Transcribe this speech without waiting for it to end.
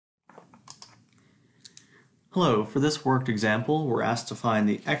Hello, for this worked example, we're asked to find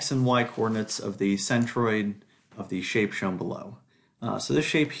the x and y coordinates of the centroid of the shape shown below. So this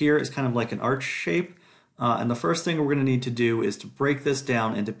shape here is kind of like an arch shape, and the first thing we're going to need to do is to break this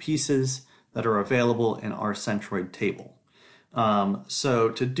down into pieces that are available in our centroid table. So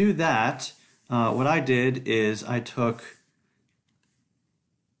to do that, what I did is I took,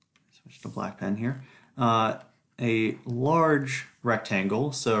 switch to black pen here, a large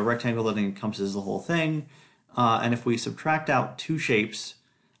rectangle, so a rectangle that encompasses the whole thing. And if we subtract out two shapes,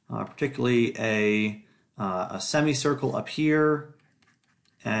 particularly a semicircle up here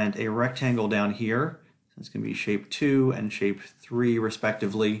and a rectangle down here, so it's going to be shape 2 and shape 3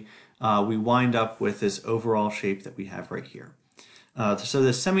 respectively, we wind up with this overall shape that we have right here. So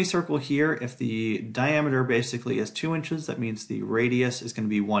the semicircle here, if the diameter basically is 2 inches, that means the radius is going to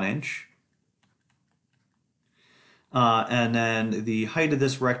be 1 inch. And then the height of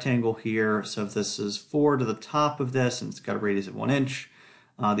this rectangle here, so if this is 4 to the top of this and it's got a radius of 1 inch,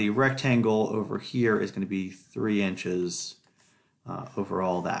 the rectangle over here is going to be 3 inches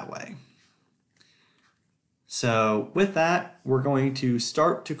overall that way. So with that, we're going to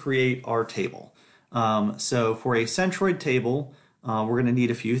start to create our table. So for a centroid table, we're going to need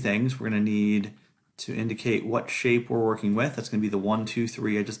a few things. We're going to need to indicate what shape we're working with. That's going to be the 1, 2,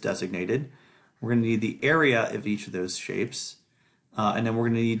 3 I just designated. We're going to need the area of each of those shapes, and then we're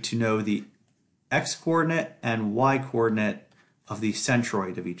going to need to know the x-coordinate and y-coordinate of the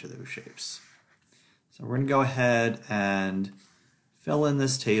centroid of each of those shapes. So we're going to go ahead and fill in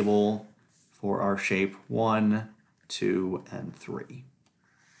this table for our shape 1, 2, and 3.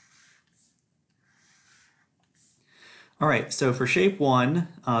 All right, so for shape 1,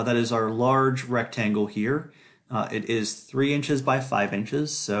 that is our large rectangle here. It is 3 inches by 5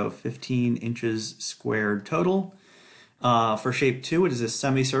 inches, so 15 inches squared total. For shape 2, it is a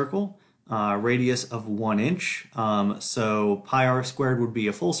semicircle, radius of 1 inch. So pi r squared would be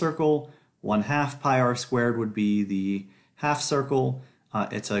a full circle, 1/2 pi r squared would be the half circle.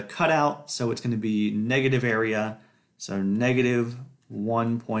 It's a cutout, so it's going to be negative area, so negative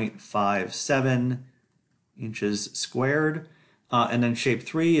 1.57 inches squared. And then shape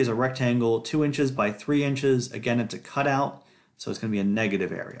 3 is a rectangle 2 inches by 3 inches. Again, it's a cutout, so it's going to be a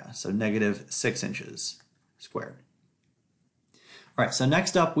negative area, so negative 6 inches squared. All right, so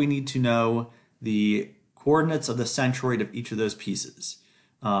next up we need to know the coordinates of the centroid of each of those pieces.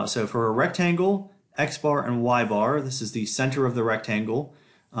 So for a rectangle, x bar and y bar, this is the center of the rectangle.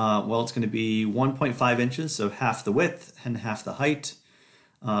 Well, it's going to be 1.5 inches, so half the width and half the height.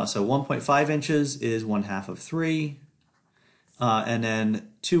 So 1.5 inches is 1/2 of 3. And then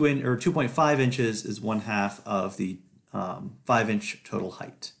 2.5 inches is 1/2 of the 5-inch total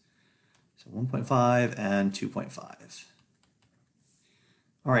height. So 1.5 and 2.5.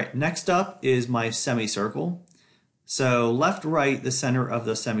 All right, next up is my semicircle. So left, right, the center of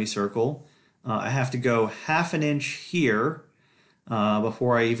the semicircle. I have to go 1/2 inch here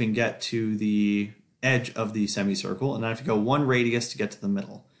before I even get to the edge of the semicircle, and I have to go 1 radius to get to the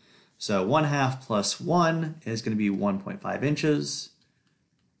middle. So 1/2 plus 1 is going to be 1.5 inches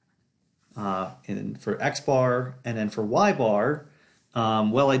and for x bar, and then for y bar,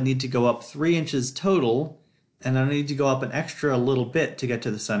 well, I need to go up 3 inches total, and I need to go up an extra little bit to get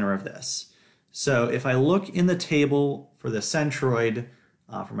to the center of this. So if I look in the table for the centroid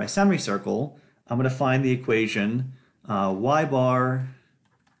for my semicircle, I'm going to find the equation y bar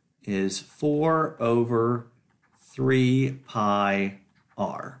is 4 over 3 pi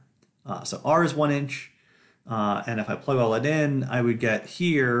r. So r is 1 inch, and if I plug all that in, I would get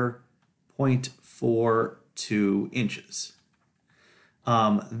here 0.42 inches.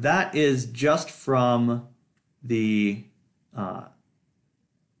 That is just from the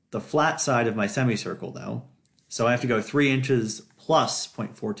flat side of my semicircle, though. So I have to go 3 inches plus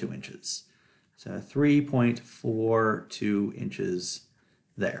 0.42 inches. So 3.42 inches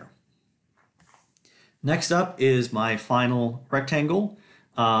there. Next up is my final rectangle.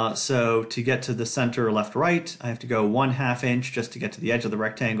 So to get to the center left, right, I have to go 1/2 inch just to get to the edge of the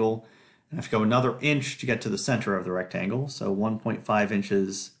rectangle. And I have to go another inch to get to the center of the rectangle. So 1.5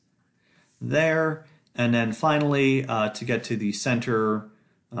 inches there. And then finally, to get to the center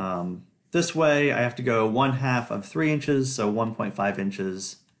this way, I have to go 1/2 of 3 inches, so 1.5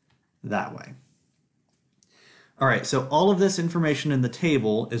 inches that way. All right, so all of this information in the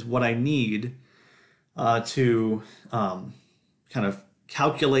table is what I need to kind of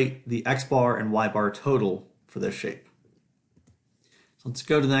calculate the x bar and y bar total for this shape. So let's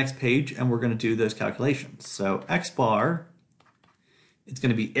go to the next page and we're going to do those calculations. So x bar, it's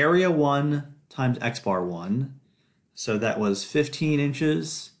going to be area 1 times x bar 1. So that was 15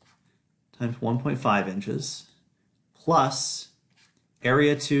 inches times 1.5 inches plus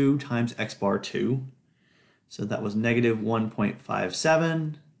area 2 times x bar 2. So that was negative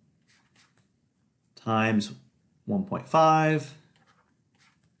 1.57 times 1.5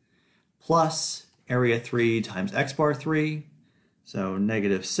 plus area 3 times x bar 3. So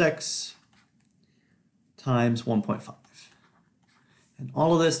negative 6 times 1.5. And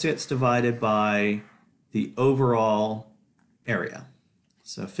all of this gets divided by the overall area.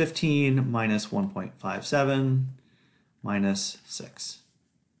 So 15 minus 1.57 minus 6.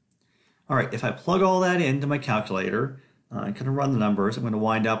 All right, if I plug all that into my calculator and kind of run the numbers, I'm going to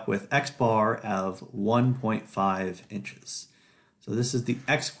wind up with x bar of 1.5 inches. So this is the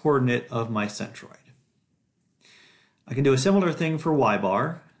x coordinate of my centroid. I can do a similar thing for y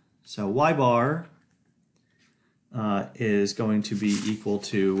bar. So y bar is going to be equal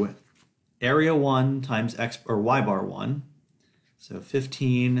to area 1 times x, or y bar 1. So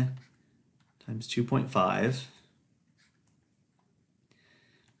 15 times 2.5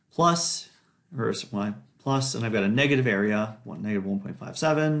 plus, and I've got a negative area, negative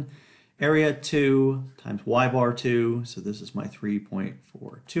 1.57, area 2 times y bar 2, so this is my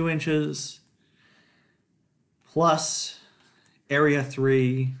 3.42 inches, plus area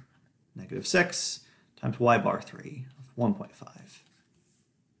 3, negative 6, times y bar 3 of 1.5.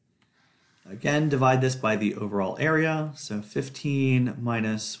 Again, divide this by the overall area, so 15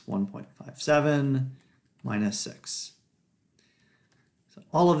 minus 1.57 minus 6. So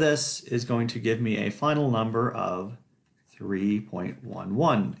all of this is going to give me a final number of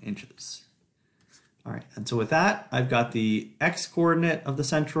 3.11 inches. All right, and so with that, I've got the x coordinate of the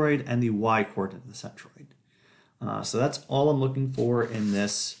centroid and the y coordinate of the centroid. So that's all I'm looking for in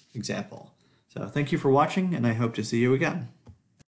this example. So thank you for watching, and I hope to see you again.